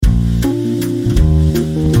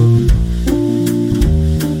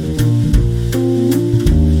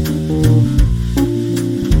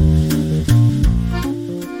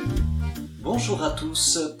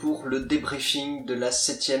de la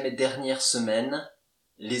 7e et dernière semaine.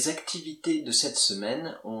 Les activités de cette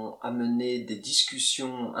semaine ont amené des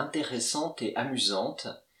discussions intéressantes et amusantes,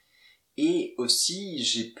 et aussi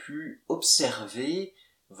j'ai pu observer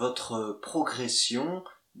votre progression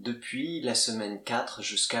depuis la semaine 4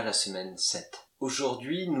 jusqu'à la semaine 7.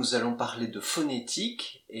 Aujourd'hui, nous allons parler de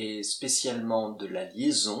phonétique et spécialement de la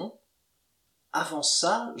liaison. Avant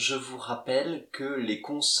ça, je vous rappelle que les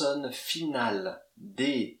consonnes finales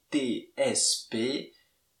D, T, S, P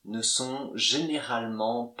ne sont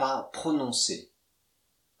généralement pas prononcées.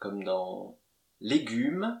 Comme dans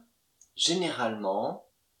légumes, généralement,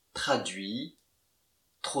 traduit,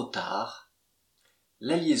 trop tard.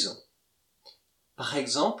 La liaison. Par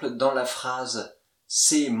exemple, dans la phrase «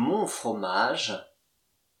 c'est mon fromage »,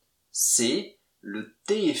 c'est, le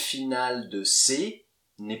T final de c'est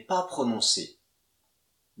n'est pas prononcé.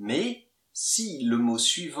 Mais si le mot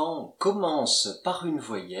suivant commence par une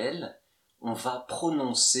voyelle, on va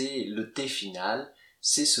prononcer le T final,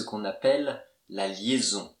 c'est ce qu'on appelle la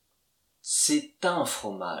liaison. C'est un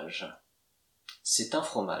fromage. C'est un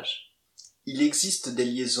fromage. Il existe des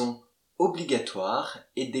liaisons obligatoires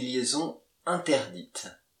et des liaisons interdites.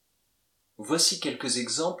 Voici quelques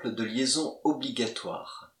exemples de liaisons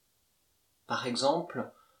obligatoires. Par exemple,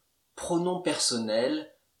 pronom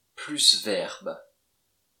personnel plus verbe.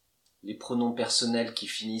 Les pronoms personnels qui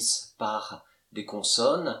finissent par des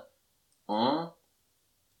consonnes, on,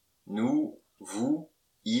 nous, vous,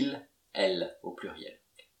 il, elle au pluriel.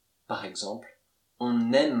 Par exemple,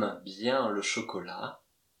 on aime bien le chocolat,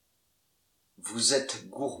 vous êtes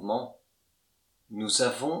gourmand, nous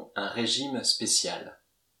avons un régime spécial.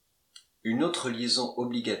 Une autre liaison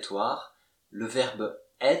obligatoire, le verbe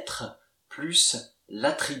être plus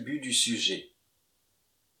l'attribut du sujet.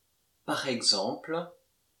 Par exemple,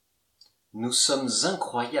 nous sommes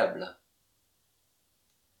incroyables.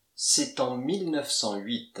 C'est en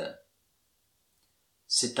 1908.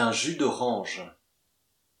 C'est un jus d'orange.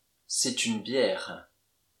 C'est une bière.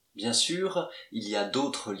 Bien sûr, il y a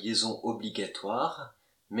d'autres liaisons obligatoires,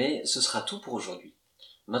 mais ce sera tout pour aujourd'hui.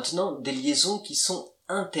 Maintenant, des liaisons qui sont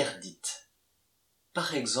interdites.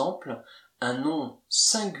 Par exemple, un nom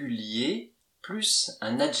singulier plus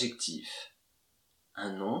un adjectif.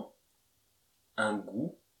 Un nom, un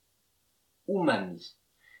goût, umami.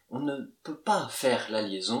 On ne peut pas faire la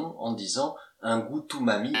liaison en disant un goût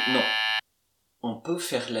umami, non. On peut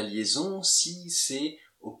faire la liaison si c'est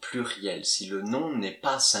au pluriel, si le nom n'est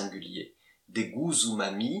pas singulier. Des goûts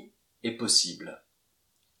umami est possible.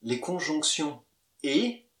 Les conjonctions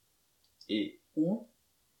et ou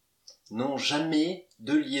n'ont jamais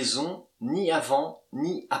de liaison ni avant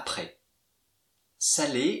ni après.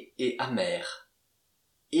 Salé et amer.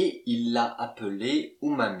 Et il l'a appelé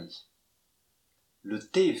umami. Le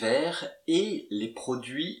thé vert et les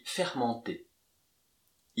produits fermentés.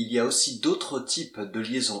 Il y a aussi d'autres types de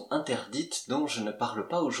liaisons interdites dont je ne parle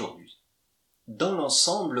pas aujourd'hui. Dans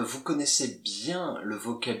l'ensemble, vous connaissez bien le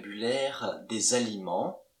vocabulaire des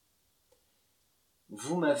aliments.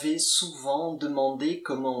 Vous m'avez souvent demandé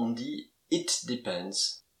comment on dit « it depends ».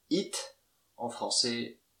 « It » en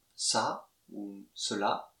français, ça ou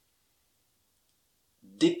cela,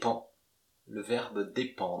 dépend, le verbe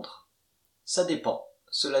dépendre. Ça dépend,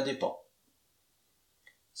 cela dépend.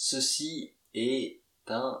 Ceci est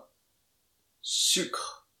un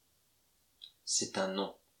sucre. C'est un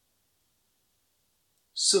nom.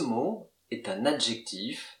 Ce mot est un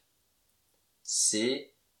adjectif.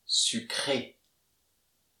 C'est sucré.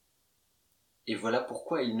 Et voilà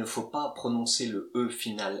pourquoi il ne faut pas prononcer le E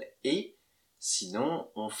final « et »,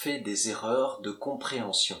 sinon on fait des erreurs de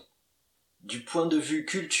compréhension. Du point de vue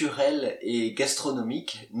culturel et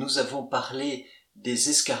gastronomique, nous avons parlé des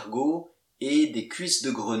escargots et des cuisses de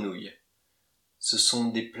grenouille. Ce sont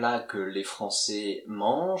des plats que les Français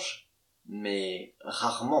mangent, mais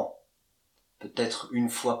rarement. Peut-être une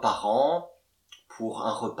fois par an, pour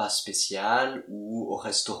un repas spécial ou au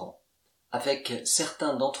restaurant. Avec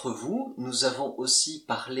certains d'entre vous, nous avons aussi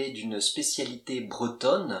parlé d'une spécialité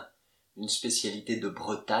bretonne, une spécialité de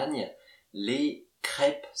Bretagne, les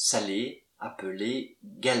crêpes salées appelées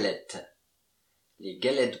galettes. Les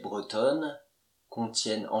galettes bretonnes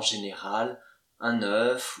contiennent en général un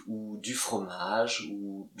œuf ou du fromage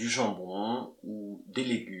ou du jambon ou des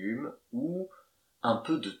légumes ou un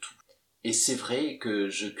peu de tout. Et c'est vrai que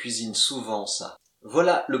je cuisine souvent ça.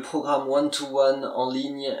 Voilà, le programme one-to-one en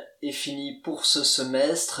ligne est fini pour ce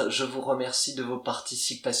semestre. Je vous remercie de vos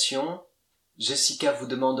participations. Jessica vous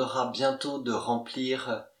demandera bientôt de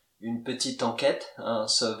remplir une petite enquête, un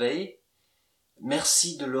survey.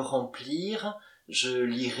 Merci de le remplir. Je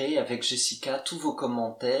lirai avec Jessica tous vos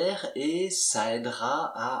commentaires et ça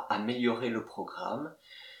aidera à améliorer le programme.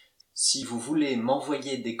 Si vous voulez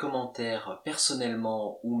m'envoyer des commentaires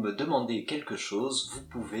personnellement ou me demander quelque chose, vous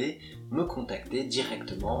pouvez me contacter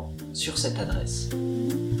directement sur cette adresse.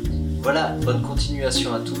 Voilà, bonne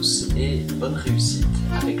continuation à tous et bonne réussite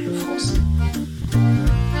avec le français.